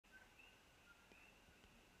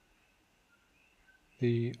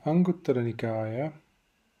The Anguttara Nikāya,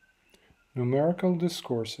 Numerical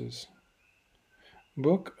Discourses,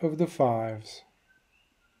 Book of the Fives,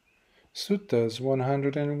 Suttas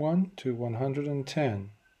 101 to 110,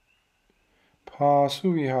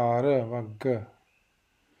 Phāsuvihāra Vagga,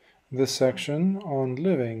 the section on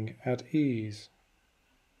living at ease.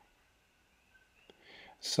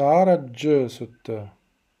 Sārajja Sutta,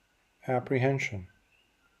 Apprehension.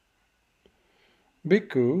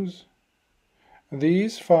 Bhikkhus,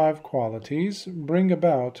 these 5 qualities bring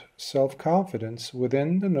about self-confidence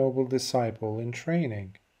within the noble disciple in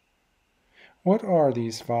training. What are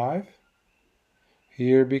these 5?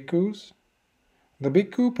 Hear, bhikkhus. The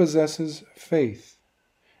bhikkhu possesses faith,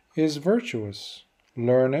 is virtuous,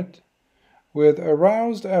 learned, with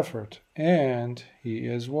aroused effort, and he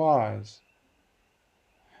is wise.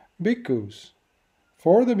 Bhikkhus,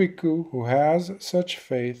 for the bhikkhu who has such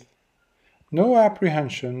faith, no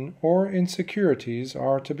apprehension or insecurities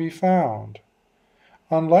are to be found,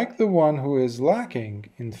 unlike the one who is lacking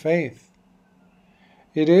in faith.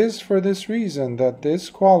 It is for this reason that this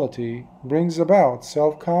quality brings about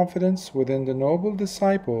self-confidence within the noble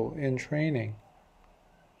disciple in training.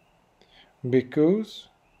 Bhikkhus,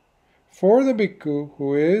 for the bhikkhu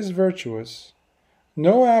who is virtuous,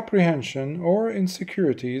 no apprehension or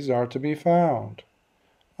insecurities are to be found,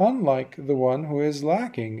 unlike the one who is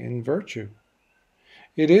lacking in virtue.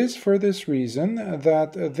 It is for this reason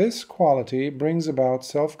that this quality brings about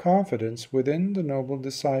self-confidence within the noble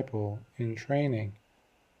disciple in training.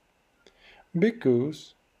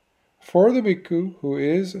 Bhikkhus, for the bhikkhu who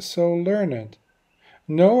is so learned,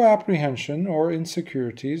 no apprehension or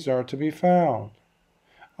insecurities are to be found,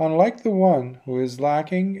 unlike the one who is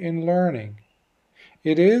lacking in learning.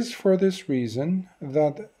 It is for this reason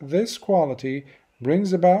that this quality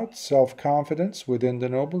brings about self-confidence within the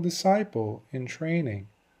noble disciple in training.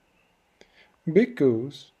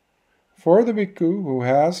 Bhikkhus, for the bhikkhu who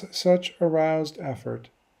has such aroused effort,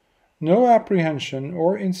 no apprehension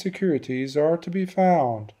or insecurities are to be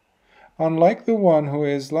found, unlike the one who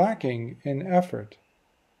is lacking in effort.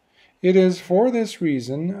 It is for this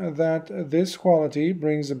reason that this quality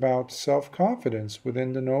brings about self-confidence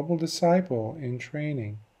within the noble disciple in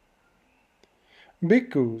training.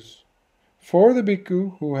 Bhikkhus, for the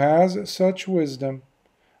bhikkhu who has such wisdom,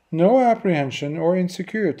 no apprehension or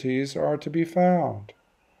insecurities are to be found,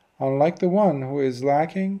 unlike the one who is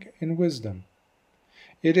lacking in wisdom.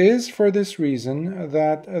 It is for this reason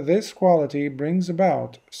that this quality brings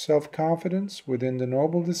about self-confidence within the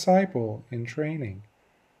noble disciple in training.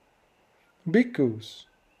 Bhikkhus,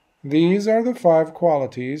 these are the 5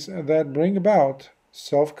 qualities that bring about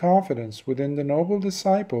self-confidence within the noble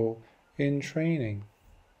disciple in training.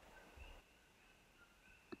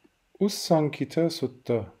 Ussaṅkita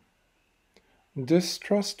Sutta,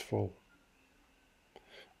 Distrustful.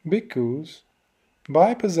 Bhikkhus,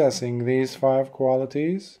 by possessing these 5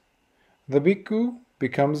 qualities, the bhikkhu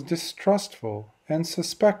becomes distrustful and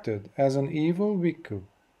suspected as an evil bhikkhu,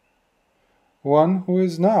 one who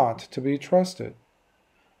is not to be trusted,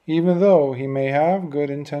 even though he may have good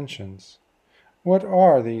intentions. What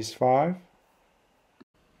are these 5?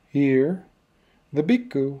 Here, the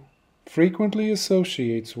bhikkhu frequently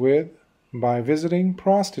associates with, by visiting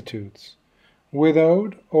prostitutes,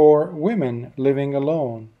 widowed or women living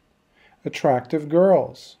alone, attractive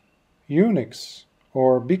girls, eunuchs,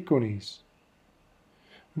 or bhikkhunis.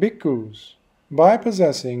 Bhikkhus, by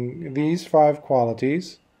possessing these 5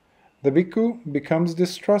 qualities, the bhikkhu becomes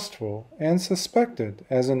distrustful and suspected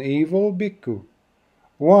as an evil bhikkhu,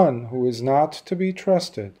 one who is not to be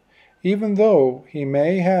trusted, even though he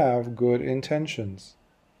may have good intentions.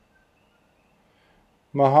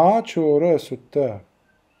 Mahācora Sutta,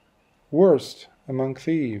 worst among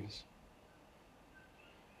thieves.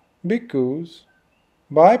 Bhikkhus,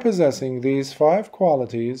 by possessing these 5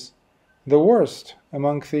 qualities, the worst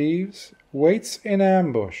among thieves waits in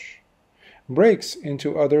ambush, breaks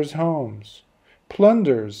into others' homes,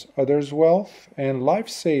 plunders others' wealth and life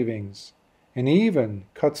savings, and even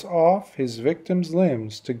cuts off his victim's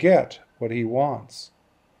limbs to get what he wants.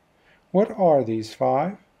 What are these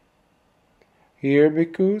 5? Here,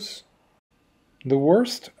 bhikkhus, the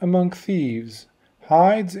worst among thieves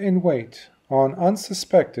hides in wait on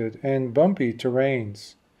unsuspected and bumpy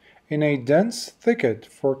terrains, in a dense thicket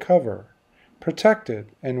for cover, protected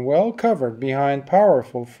and well covered behind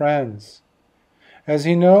powerful friends, as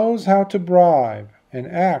he knows how to bribe and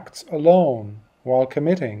acts alone while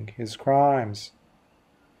committing his crimes.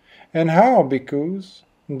 And how, bhikkhus,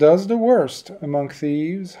 does the worst among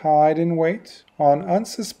thieves hide in wait on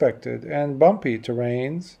unsuspected and bumpy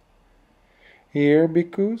terrains? Here,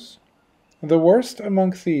 bhikkhus, The worst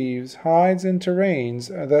among thieves hides in terrains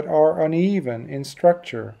that are uneven in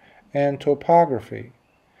structure and topography,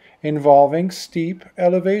 involving steep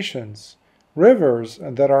elevations, rivers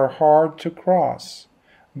that are hard to cross,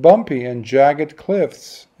 bumpy and jagged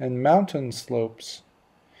cliffs and mountain slopes.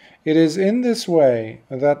 It is in this way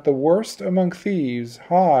that the worst among thieves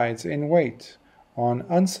hides in wait on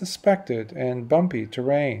unsuspected and bumpy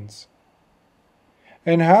terrains.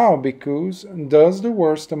 And how, bhikkhus, does the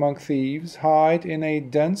worst among thieves hide in a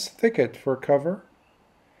dense thicket for cover?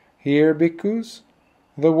 Here, bhikkhus,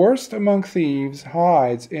 the worst among thieves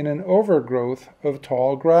hides in an overgrowth of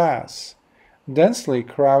tall grass, densely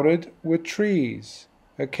crowded with trees,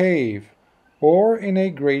 a cave, or in a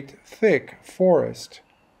great thick forest.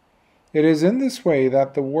 It is in this way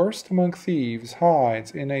that the worst among thieves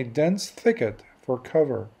hides in a dense thicket for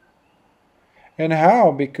cover. And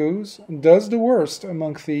how, bhikkhus, does the worst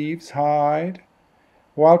among thieves hide,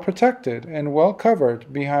 while protected and well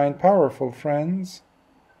covered behind powerful friends?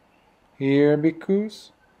 Here,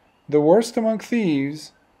 bhikkhus, the worst among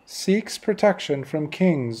thieves seeks protection from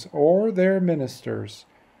kings or their ministers,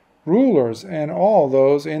 rulers, and all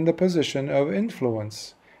those in the position of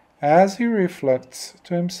influence, as he reflects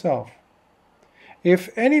to himself. If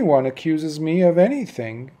anyone accuses me of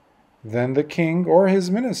anything, then the king or his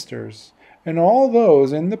ministers, and all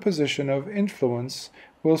those in the position of influence,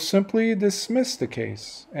 will simply dismiss the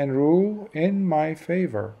case and rule in my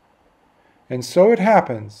favor. And so it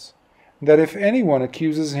happens that if anyone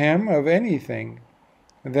accuses him of anything,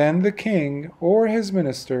 then the king or his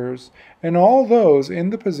ministers and all those in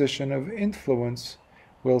the position of influence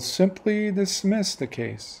will simply dismiss the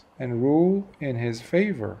case and rule in his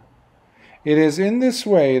favor. It is in this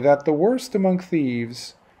way that the worst among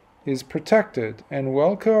thieves is protected and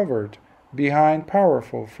well covered behind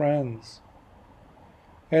powerful friends.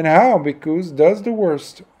 And how, bhikkhus, does the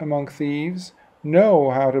worst among thieves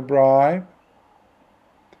know how to bribe?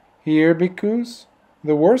 Here, bhikkhus,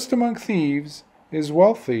 the worst among thieves is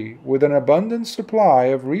wealthy with an abundant supply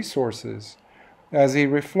of resources, as he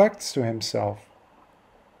reflects to himself.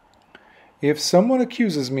 If someone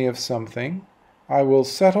accuses me of something, I will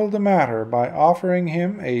settle the matter by offering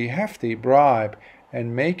him a hefty bribe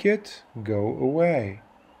and make it go away.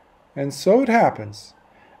 And so it happens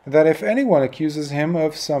that if anyone accuses him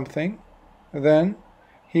of something, then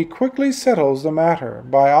he quickly settles the matter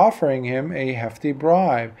by offering him a hefty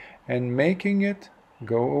bribe and making it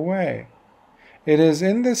go away. It is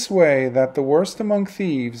in this way that the worst among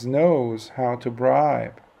thieves knows how to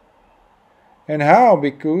bribe. And how,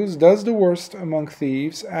 bhikkhus, does the worst among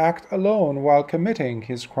thieves act alone while committing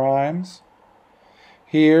his crimes?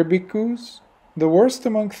 Here, bhikkhus, the worst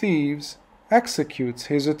among thieves executes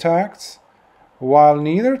his attacks while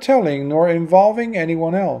neither telling nor involving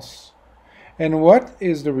anyone else. And what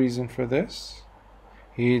is the reason for this?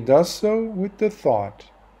 He does so with the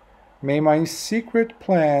thought, "May my secret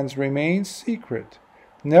plans remain secret,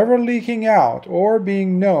 never leaking out or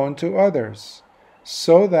being known to others,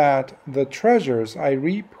 so that the treasures I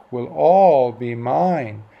reap will all be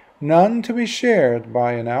mine, none to be shared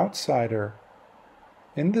by an outsider."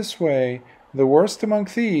 In this way, the worst among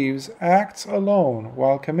thieves acts alone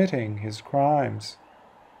while committing his crimes.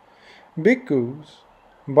 Bhikkhus,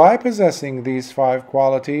 by possessing these 5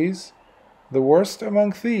 qualities, the worst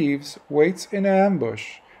among thieves waits in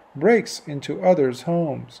ambush, breaks into others'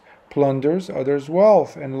 homes, plunders others'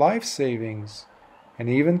 wealth and life savings, and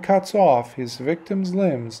even cuts off his victim's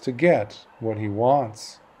limbs to get what he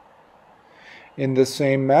wants. In the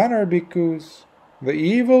same manner, bhikkhus, the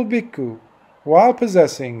evil bhikkhu, while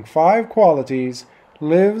possessing 5 qualities,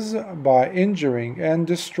 lives by injuring and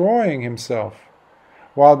destroying himself,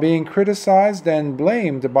 while being criticized and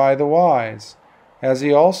blamed by the wise, as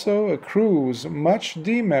he also accrues much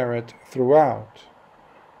demerit throughout.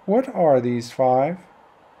 What are these 5?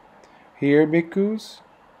 Here, bhikkhus,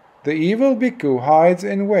 the evil bhikkhu hides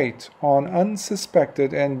in wait on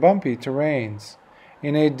unsuspected and bumpy terrains,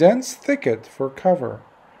 in a dense thicket for cover,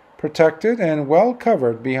 protected and well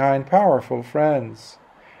covered behind powerful friends,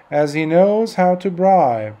 as he knows how to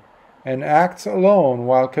bribe, and acts alone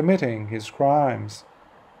while committing his crimes.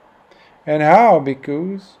 And how,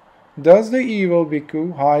 bhikkhus, does the evil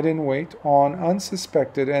bhikkhu hide in wait on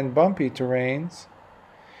unsuspected and bumpy terrains?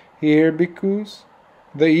 Here, bhikkhus,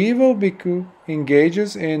 the evil bhikkhu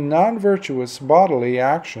engages in non-virtuous bodily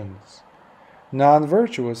actions,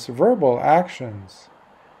 non-virtuous verbal actions,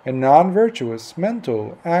 and non-virtuous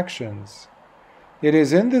mental actions. It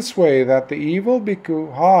is in this way that the evil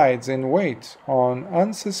bhikkhu hides in wait on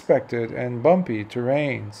unsuspected and bumpy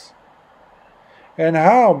terrains. And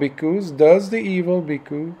how, bhikkhus, does the evil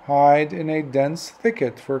bhikkhu hide in a dense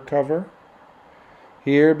thicket for cover?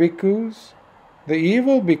 Here, bhikkhus, the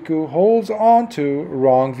evil bhikkhu holds on to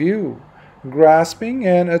wrong view, grasping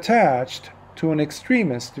and attached to an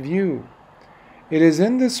extremist view. It is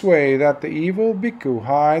in this way that the evil bhikkhu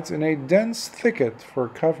hides in a dense thicket for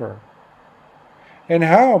cover. And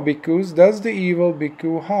how, bhikkhus, does the evil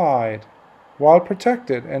bhikkhu hide, while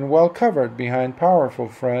protected and well covered behind powerful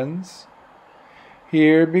friends?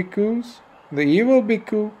 Here, bhikkhus, the evil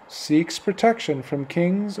bhikkhu seeks protection from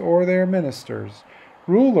kings or their ministers,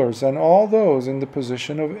 rulers, and all those in the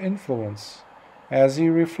position of influence, as he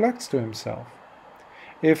reflects to himself.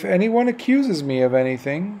 If anyone accuses me of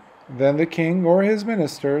anything, then the king or his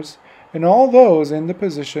ministers, and all those in the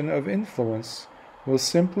position of influence, will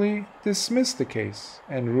simply dismiss the case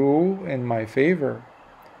and rule in my favor.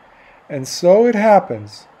 And so it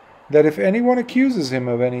happens that if anyone accuses him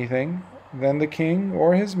of anything, then the king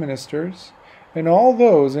or his ministers, and all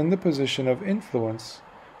those in the position of influence,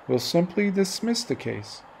 will simply dismiss the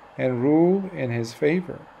case and rule in his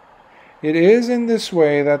favor. It is in this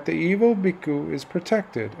way that the evil bhikkhu is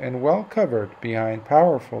protected and well covered behind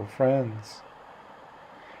powerful friends.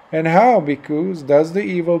 And how, bhikkhus, does the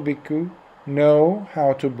evil bhikkhu know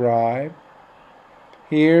how to bribe?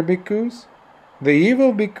 Here, bhikkhus, the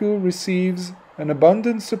evil bhikkhu receives an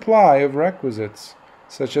abundant supply of requisites,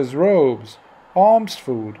 such as robes, alms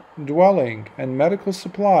food, dwelling, and medical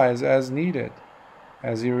supplies as needed,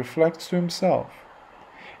 as he reflects to himself.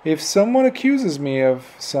 If someone accuses me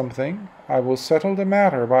of something, I will settle the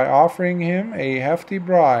matter by offering him a hefty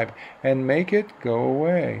bribe and make it go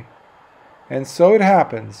away. And so it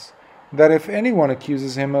happens that if anyone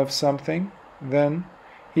accuses him of something, then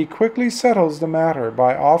he quickly settles the matter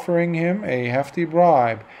by offering him a hefty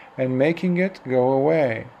bribe and making it go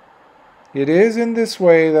away. It is in this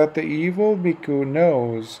way that the evil bhikkhu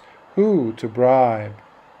knows who to bribe.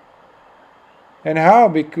 And how,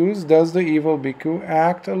 bhikkhus, does the evil bhikkhu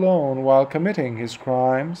act alone while committing his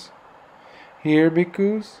crimes? Here,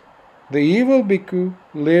 bhikkhus, the evil bhikkhu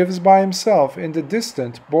lives by himself in the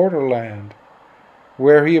distant borderland,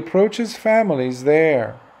 where he approaches families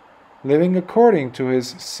there, living according to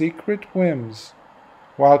his secret whims,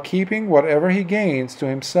 while keeping whatever he gains to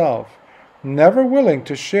himself, never willing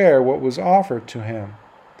to share what was offered to him.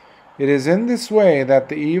 It is in this way that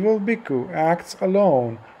the evil bhikkhu acts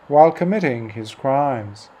alone while committing his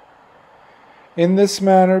crimes. In this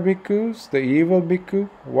manner, bhikkhus, the evil bhikkhu,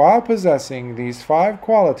 while possessing these 5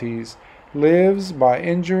 qualities, lives by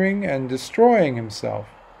injuring and destroying himself,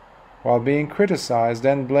 while being criticized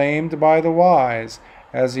and blamed by the wise,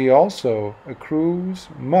 as he also accrues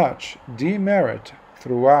much demerit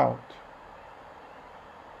throughout.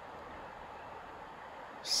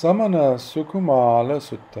 Samaṇasukhumāla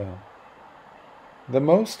Sutta, the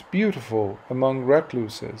most beautiful among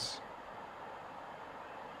recluses.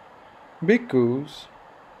 Bhikkhus,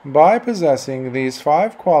 by possessing these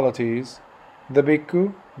 5 qualities, the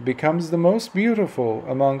bhikkhu becomes the most beautiful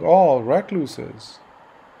among all recluses.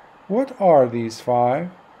 What are these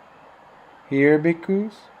 5? Here,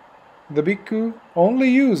 bhikkhus, the bhikkhu only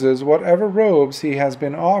uses whatever robes he has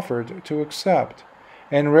been offered to accept,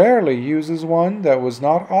 and rarely uses one that was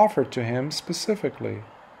not offered to him specifically.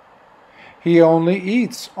 He only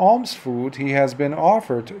eats alms food he has been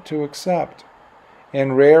offered to accept,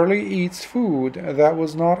 and rarely eats food that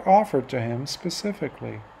was not offered to him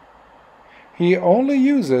specifically. He only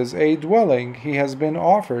uses a dwelling he has been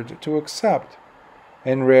offered to accept,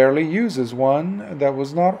 and rarely uses one that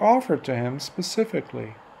was not offered to him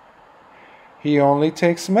specifically. He only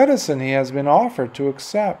takes medicine he has been offered to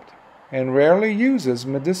accept, and rarely uses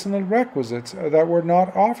medicinal requisites that were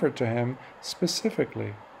not offered to him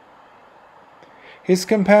specifically. His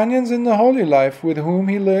companions in the holy life with whom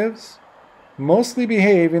he lives mostly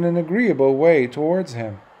behave in an agreeable way towards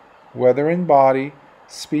him, whether in body,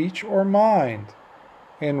 speech, or mind,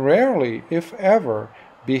 and rarely, if ever,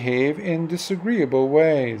 behave in disagreeable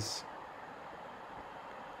ways.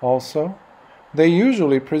 Also, they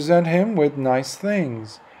usually present him with nice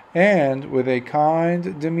things, and with a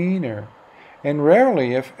kind demeanor, and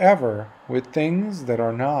rarely, if ever, with things that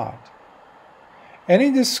are not.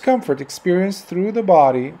 Any discomfort experienced through the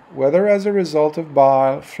body, whether as a result of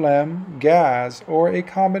bile, phlegm, gas, or a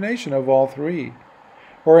combination of all 3,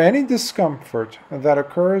 or any discomfort that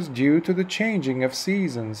occurs due to the changing of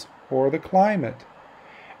seasons or the climate,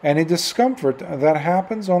 any discomfort that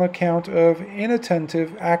happens on account of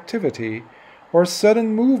inattentive activity or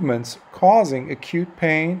sudden movements causing acute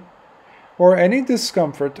pain, or any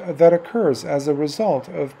discomfort that occurs as a result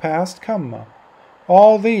of past karma,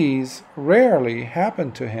 all these rarely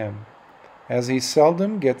happen to him, as he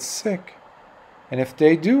seldom gets sick, and if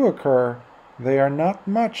they do occur, they are not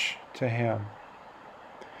much to him.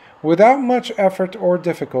 Without much effort or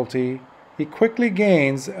difficulty, he quickly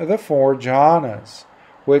gains the 4 jhanas,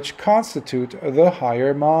 which constitute the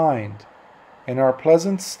higher mind, and are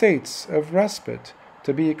pleasant states of respite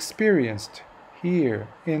to be experienced here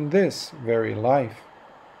in this very life.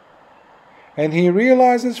 And he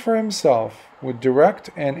realizes for himself, with direct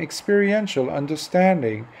and experiential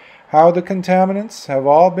understanding, how the contaminants have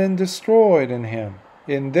all been destroyed in him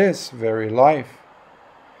in this very life,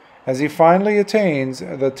 as he finally attains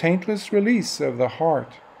the taintless release of the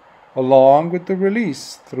heart, along with the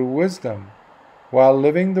release through wisdom, while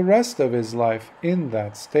living the rest of his life in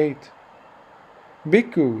that state.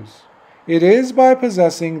 Bhikkhus, it is by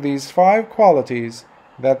possessing these 5 qualities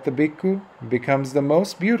that the bhikkhu becomes the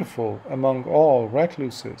most beautiful among all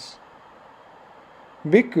recluses.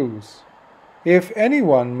 Bhikkhus, if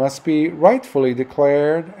anyone must be rightfully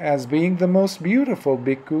declared as being the most beautiful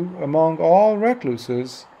bhikkhu among all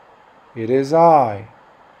recluses, it is I,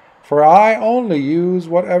 for I only use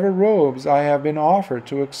whatever robes I have been offered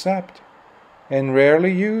to accept, and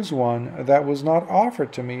rarely use one that was not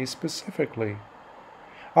offered to me specifically.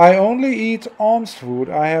 I only eat alms food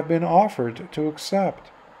I have been offered to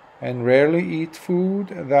accept, and rarely eat food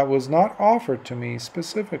that was not offered to me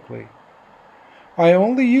specifically. I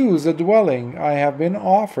only use a dwelling I have been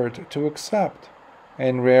offered to accept,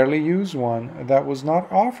 and rarely use one that was not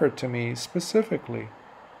offered to me specifically.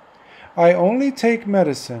 I only take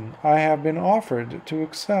medicine I have been offered to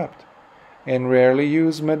accept, and rarely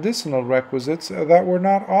use medicinal requisites that were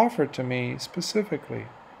not offered to me specifically.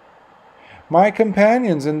 My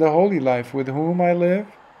companions in the holy life with whom I live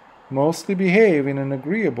mostly behave in an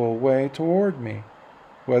agreeable way toward me,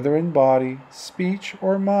 whether in body, speech,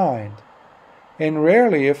 or mind, and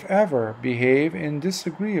rarely, if ever, behave in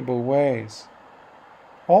disagreeable ways.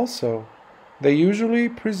 Also, they usually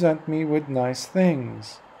present me with nice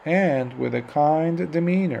things, and with a kind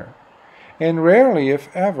demeanor, and rarely,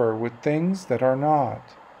 if ever, with things that are not.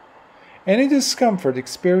 Any discomfort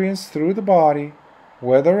experienced through the body,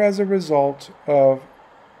 whether as a result of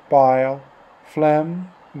bile,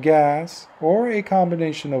 phlegm, gas, or a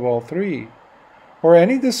combination of all 3, or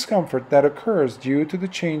any discomfort that occurs due to the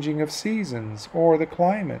changing of seasons or the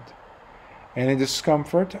climate, any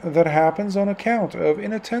discomfort that happens on account of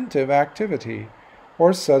inattentive activity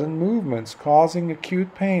or sudden movements causing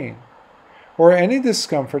acute pain, or any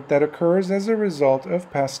discomfort that occurs as a result of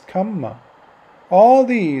past kamma, all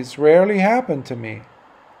these rarely happen to me,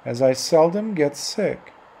 as I seldom get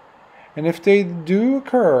sick, and if they do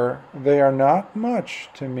occur, they are not much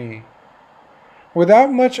to me.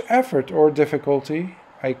 Without much effort or difficulty,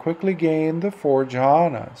 I quickly gain the 4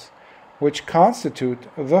 jhanas, which constitute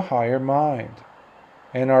the higher mind,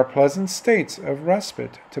 and are pleasant states of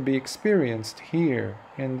respite to be experienced here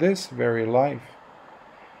in this very life.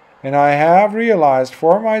 And I have realized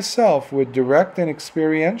for myself with direct and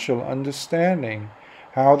experiential understanding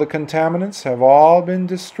how the contaminants have all been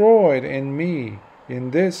destroyed in me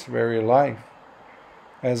in this very life,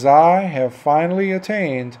 as I have finally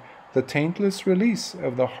attained the taintless release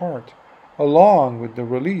of the heart, along with the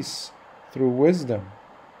release through wisdom.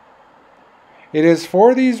 It is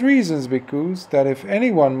for these reasons, bhikkhus, that if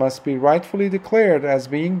anyone must be rightfully declared as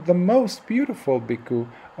being the most beautiful bhikkhu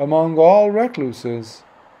among all recluses,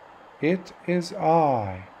 it is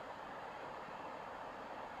I.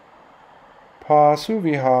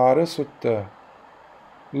 Phāsuvihāra Sutta,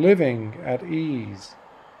 living at ease.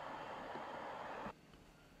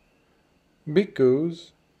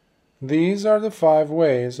 Bhikkhus, these are the 5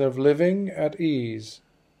 ways of living at ease.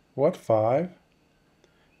 What 5?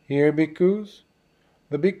 Here, bhikkhus,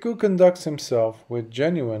 the bhikkhu conducts himself with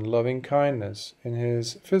genuine loving-kindness in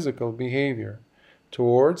his physical behavior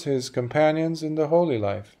towards his companions in the holy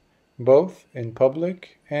life, both in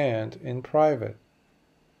public and in private.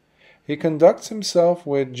 He conducts himself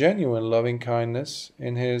with genuine loving-kindness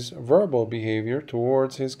in his verbal behavior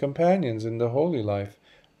towards his companions in the holy life,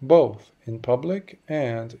 both in public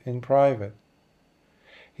and in private.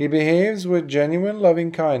 He behaves with genuine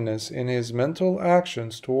loving-kindness in his mental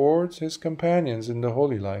actions towards his companions in the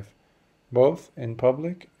holy life, both in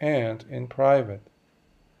public and in private.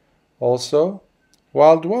 Also,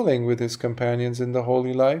 while dwelling with his companions in the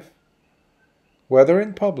holy life, whether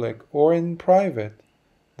in public or in private,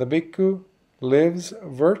 the bhikkhu lives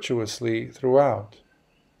virtuously throughout,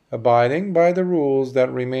 abiding by the rules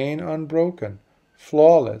that remain unbroken,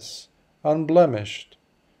 flawless, unblemished,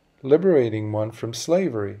 liberating one from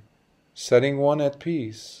slavery, setting one at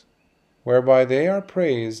peace, whereby they are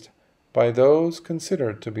praised by those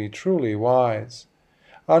considered to be truly wise,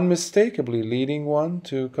 unmistakably leading one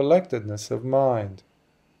to collectedness of mind.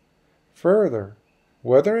 Further,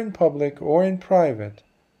 whether in public or in private,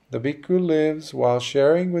 the bhikkhu lives while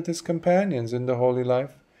sharing with his companions in the holy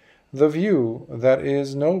life the view that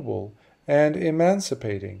is noble and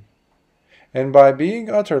emancipating, and by being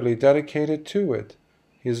utterly dedicated to it,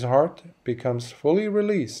 his heart becomes fully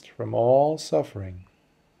released from all suffering.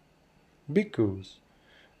 Bhikkhus,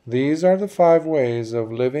 these are the 5 ways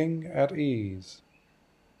of living at ease.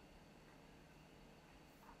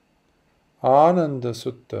 Ānanda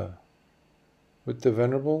Sutta, with the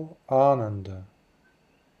Venerable Ānanda.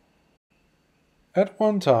 At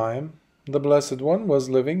one time, the Blessed One was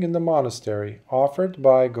living in the monastery offered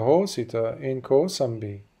by Ghosita in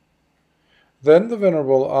Kosambi. Then the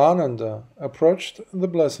Venerable Ānanda approached the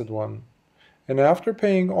Blessed One, and after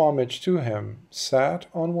paying homage to him, sat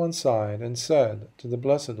on one side and said to the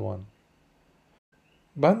Blessed One,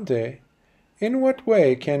 Bhante, in what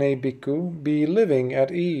way can a bhikkhu be living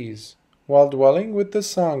at ease while dwelling with the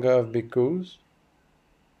Sangha of bhikkhus?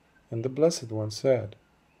 And the Blessed One said,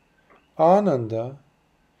 Ānanda,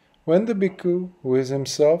 when the bhikkhu who is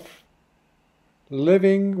himself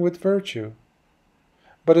living with virtue,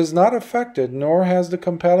 but is not affected nor has the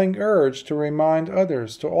compelling urge to remind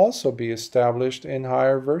others to also be established in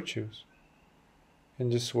higher virtues.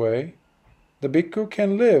 In this way, the bhikkhu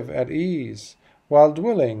can live at ease while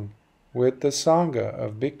dwelling with the Sangha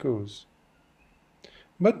of bhikkhus.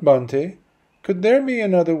 But Bhante, could there be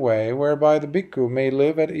another way whereby the bhikkhu may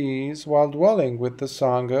live at ease while dwelling with the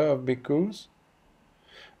Sangha of bhikkhus?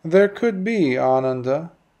 There could be,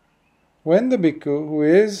 Ānanda, when the bhikkhu who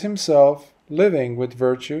is himself living with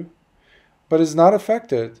virtue, but is not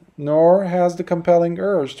affected, nor has the compelling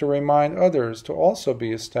urge to remind others to also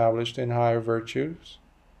be established in higher virtues,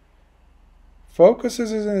 focuses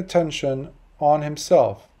his attention on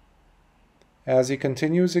himself as he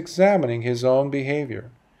continues examining his own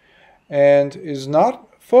behavior, and is not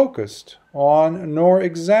focused on nor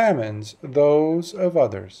examines those of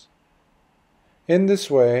others. In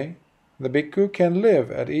this way, the bhikkhu can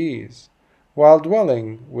live at ease, while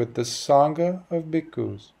dwelling with the Sangha of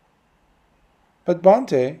bhikkhus. But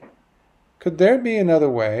Bhante, could there be another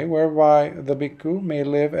way whereby the bhikkhu may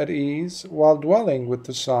live at ease while dwelling with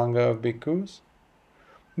the Sangha of bhikkhus?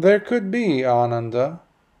 There could be, Ānanda,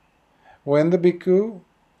 when the bhikkhu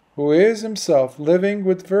who is himself living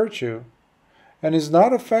with virtue, and is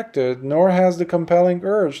not affected nor has the compelling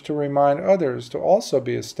urge to remind others to also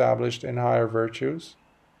be established in higher virtues,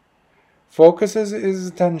 focuses his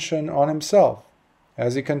attention on himself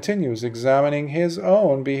as he continues examining his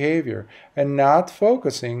own behavior and not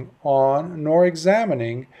focusing on nor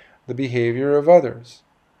examining the behavior of others.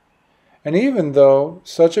 And even though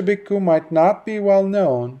such a bhikkhu might not be well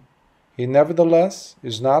known, he nevertheless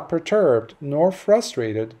is not perturbed nor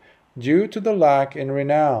frustrated due to the lack in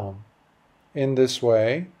renown. In this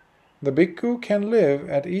way, the bhikkhu can live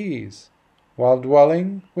at ease while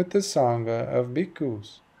dwelling with the Sangha of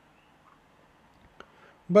bhikkhus.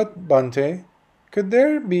 But, Bhante, could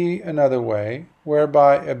there be another way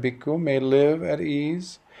whereby a bhikkhu may live at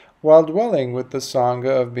ease while dwelling with the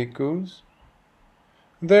Sangha of bhikkhus?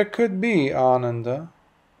 There could be, Ānanda,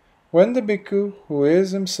 when the bhikkhu who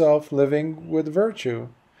is himself living with virtue,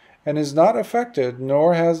 and is not affected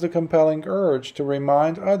nor has the compelling urge to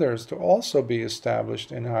remind others to also be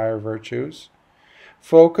established in higher virtues,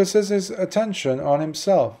 focuses his attention on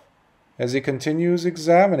himself as he continues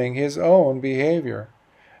examining his own behavior,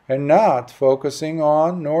 and not focusing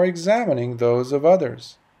on nor examining those of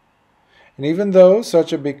others. And even though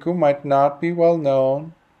such a bhikkhu might not be well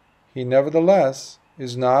known, he nevertheless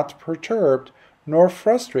is not perturbed nor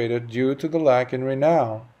frustrated due to the lack in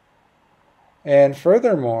renown. And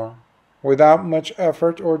furthermore, without much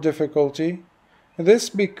effort or difficulty, this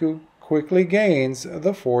bhikkhu quickly gains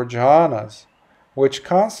the 4 jhanas, which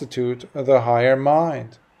constitute the higher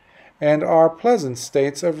mind, and are pleasant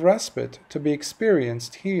states of respite to be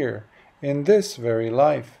experienced here in this very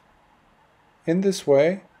life. In this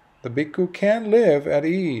way, the bhikkhu can live at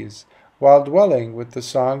ease while dwelling with the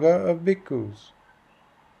Sangha of bhikkhus.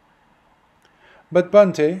 But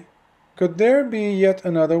Bhante, could there be yet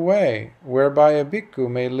another way whereby a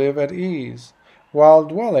bhikkhu may live at ease while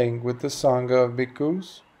dwelling with the Sangha of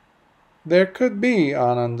bhikkhus? There could be,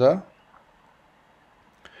 Ānanda,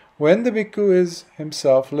 when the bhikkhu is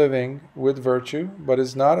himself living with virtue, but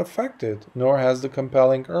is not affected, nor has the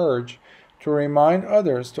compelling urge to remind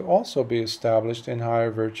others to also be established in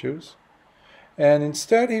higher virtues, and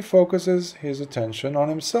instead he focuses his attention on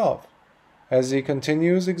himself, as he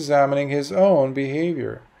continues examining his own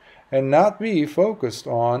behavior, and not be focused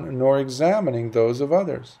on nor examining those of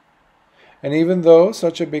others. And even though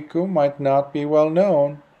such a bhikkhu might not be well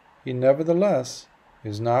known, he nevertheless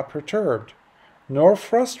is not perturbed, nor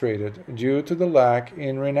frustrated due to the lack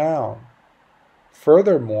in renown.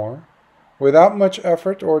 Furthermore, without much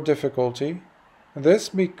effort or difficulty, this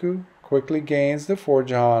bhikkhu quickly gains the 4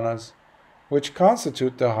 jhanas, which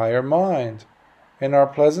constitute the higher mind, and are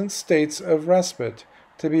pleasant states of respite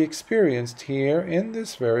to be experienced here in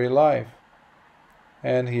this very life.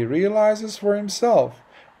 And he realizes for himself,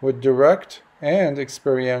 with direct and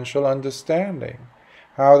experiential understanding,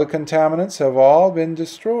 how the contaminants have all been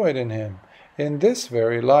destroyed in him in this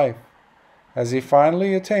very life, as he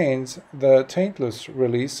finally attains the taintless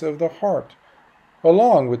release of the heart,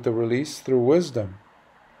 along with the release through wisdom.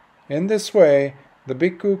 In this way, the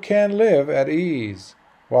bhikkhu can live at ease,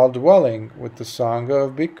 while dwelling with the sangha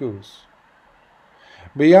of bhikkhus.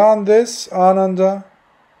 Beyond this, Ānanda,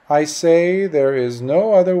 I say there is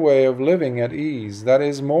no other way of living at ease that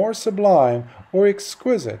is more sublime or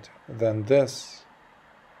exquisite than this.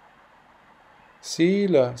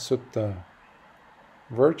 Sīla Sutta.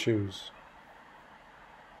 Virtues.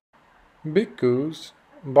 Bhikkhus,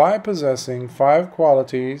 by possessing 5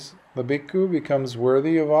 qualities, the bhikkhu becomes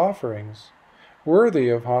worthy of offerings, worthy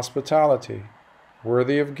of hospitality,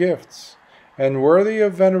 worthy of gifts, and worthy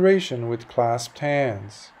of veneration with clasped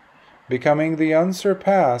hands, becoming the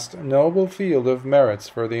unsurpassed noble field of merits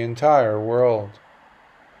for the entire world.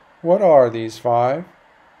 What are these 5?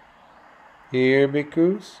 Hear,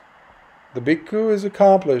 bhikkhus. The bhikkhu is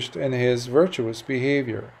accomplished in his virtuous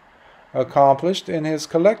behavior, accomplished in his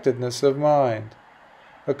collectedness of mind,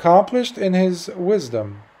 accomplished in his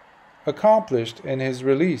wisdom, accomplished in his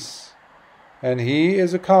release, and he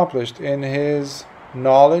is accomplished in his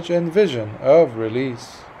knowledge and vision of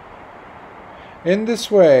release. In this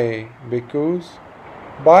way, bhikkhus,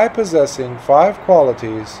 by possessing 5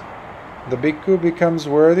 qualities, the bhikkhu becomes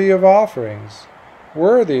worthy of offerings,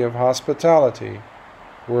 worthy of hospitality,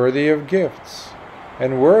 worthy of gifts,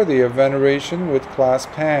 and worthy of veneration with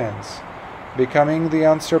clasped hands, becoming the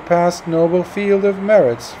unsurpassed noble field of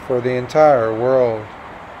merits for the entire world.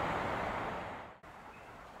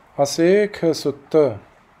 Asekha Sutta,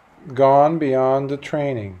 gone beyond the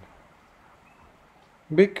training.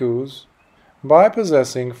 Bhikkhus, by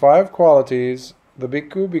possessing 5 qualities, the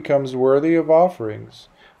bhikkhu becomes worthy of offerings,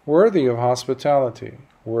 worthy of hospitality,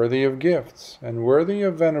 worthy of gifts, and worthy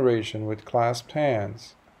of veneration with clasped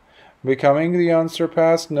hands, becoming the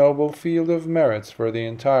unsurpassed noble field of merits for the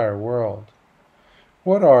entire world.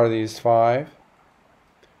 What are these 5?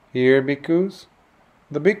 Hear, bhikkhus.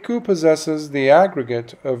 The bhikkhu possesses the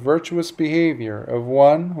aggregate of virtuous behavior of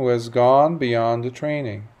one who has gone beyond the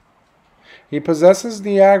training. He possesses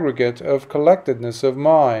the aggregate of collectedness of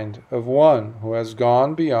mind of one who has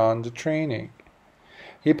gone beyond the training.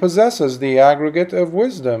 He possesses the aggregate of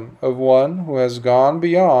wisdom of one who has gone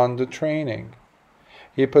beyond the training.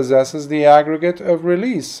 He possesses the aggregate of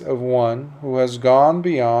release of one who has gone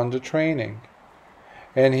beyond the training.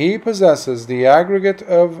 And he possesses the aggregate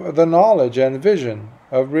of the knowledge and vision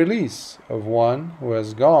of release of one who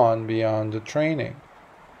has gone beyond the training.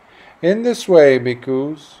 In this way,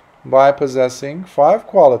 bhikkhus, by possessing 5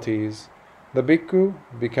 qualities, the bhikkhu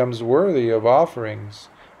becomes worthy of offerings,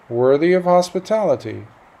 worthy of hospitality,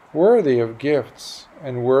 worthy of gifts,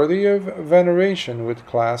 and worthy of veneration with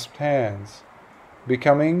clasped hands,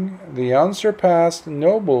 becoming the unsurpassed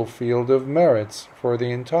noble field of merits for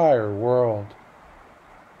the entire world.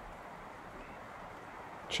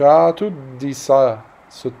 Cātuddisa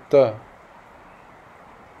Sutta.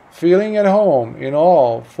 Feeling at home in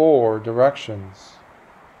all 4 directions.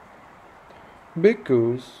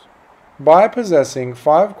 Bhikkhus, by possessing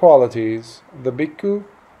 5 qualities, the bhikkhu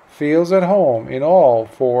feels at home in all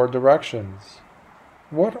 4 directions.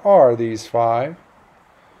 What are these 5?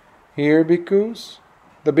 Here, bhikkhus,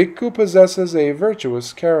 the bhikkhu possesses a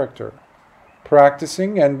virtuous character,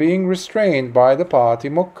 practicing and being restrained by the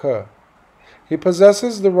patimokkha. He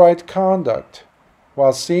possesses the right conduct,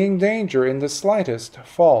 while seeing danger in the slightest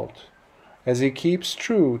fault, as he keeps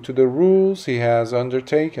true to the rules he has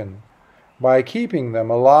undertaken, by keeping them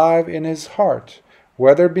alive in his heart,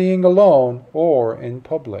 whether being alone or in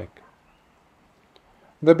public.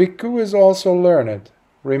 The bhikkhu is also learned,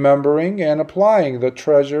 remembering and applying the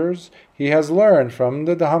treasures he has learned from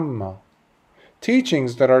the Dhamma,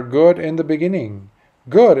 teachings that are good in the beginning,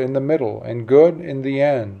 good in the middle, and good in the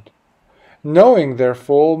end, knowing their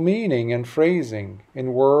full meaning and phrasing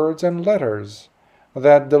in words and letters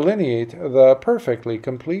that delineate the perfectly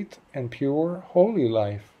complete and pure holy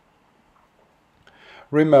life.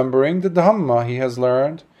 Remembering the Dhamma he has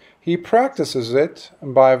learned, he practices it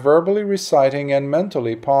by verbally reciting and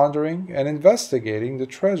mentally pondering and investigating the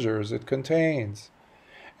treasures it contains,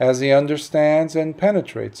 as he understands and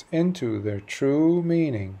penetrates into their true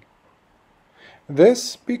meaning.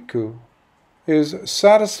 This bhikkhu is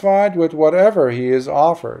satisfied with whatever he is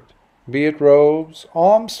offered, be it robes,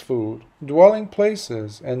 alms food, dwelling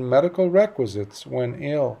places, and medical requisites when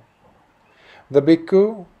ill. The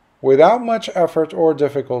bhikkhu, without much effort or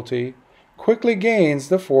difficulty, quickly gains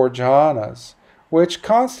the 4 jhanas, which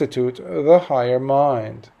constitute the higher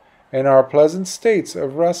mind, and are pleasant states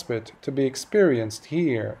of respite to be experienced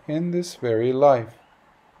here in this very life.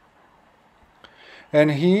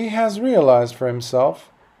 And he has realized for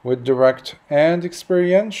himself, with direct and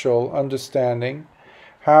experiential understanding,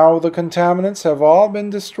 how the contaminants have all been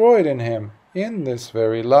destroyed in him in this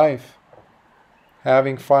very life,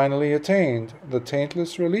 having finally attained the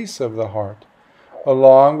taintless release of the heart,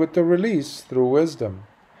 along with the release through wisdom,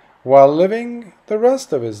 while living the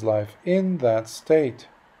rest of his life in that state.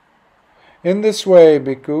 In this way,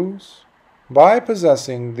 bhikkhus, by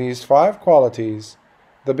possessing these 5 qualities,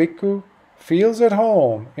 the bhikkhu feels at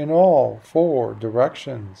home in all 4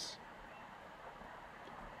 directions.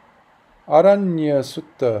 Arañña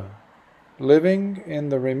Sutta, living in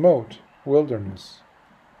the remote wilderness.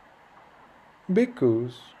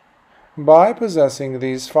 Bhikkhus, by possessing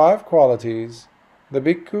these 5 qualities, the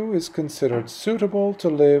bhikkhu is considered suitable to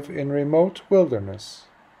live in remote wilderness.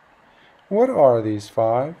 What are these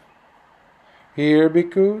 5? Here,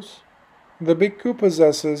 bhikkhus, the bhikkhu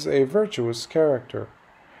possesses a virtuous character,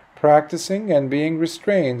 practicing and being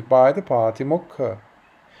restrained by the patimokkha.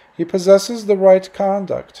 He possesses the right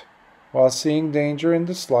conduct, while seeing danger in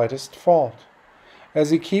the slightest fault,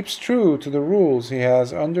 as he keeps true to the rules he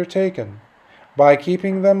has undertaken, by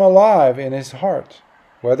keeping them alive in his heart,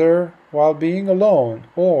 whether while being alone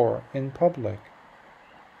or in public.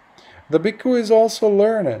 The bhikkhu is also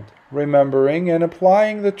learned, remembering and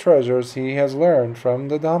applying the treasures he has learned from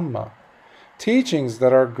the Dhamma, teachings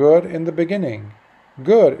that are good in the beginning,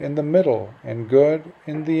 good in the middle, and good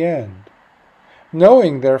in the end,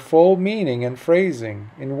 knowing their full meaning and phrasing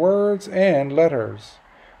in words and letters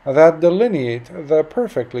that delineate the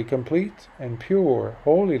perfectly complete and pure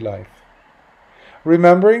holy life.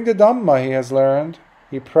 Remembering the Dhamma he has learned,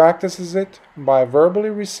 he practices it by verbally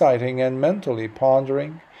reciting and mentally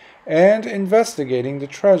pondering and investigating the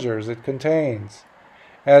treasures it contains,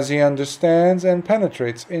 as he understands and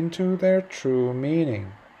penetrates into their true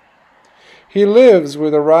meaning. He lives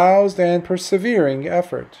with aroused and persevering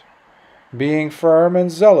effort, being firm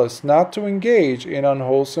and zealous not to engage in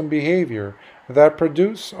unwholesome behavior that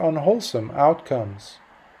produce unwholesome outcomes,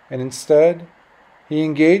 and instead he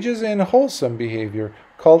engages in wholesome behavior,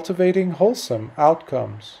 cultivating wholesome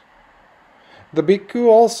outcomes. The bhikkhu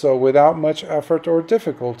also, without much effort or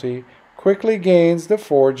difficulty, quickly gains the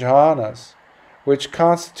 4 jhanas, which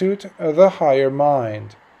constitute the higher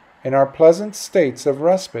mind, and are pleasant states of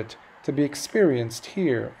respite to be experienced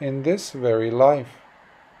here in this very life.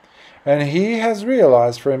 And he has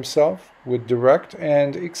realized for himself, with direct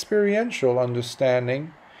and experiential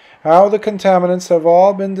understanding, how the contaminants have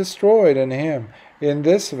all been destroyed in him in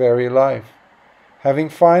this very life, having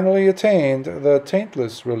finally attained the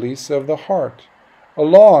taintless release of the heart,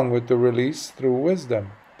 along with the release through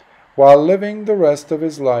wisdom, while living the rest of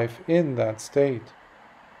his life in that state.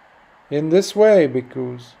 In this way,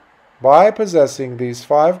 bhikkhus, by possessing these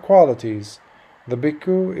 5 qualities, the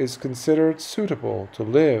bhikkhu is considered suitable to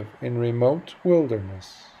live in remote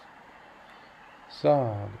wilderness.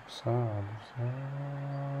 Sadhu, sadhu,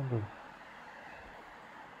 sadhu.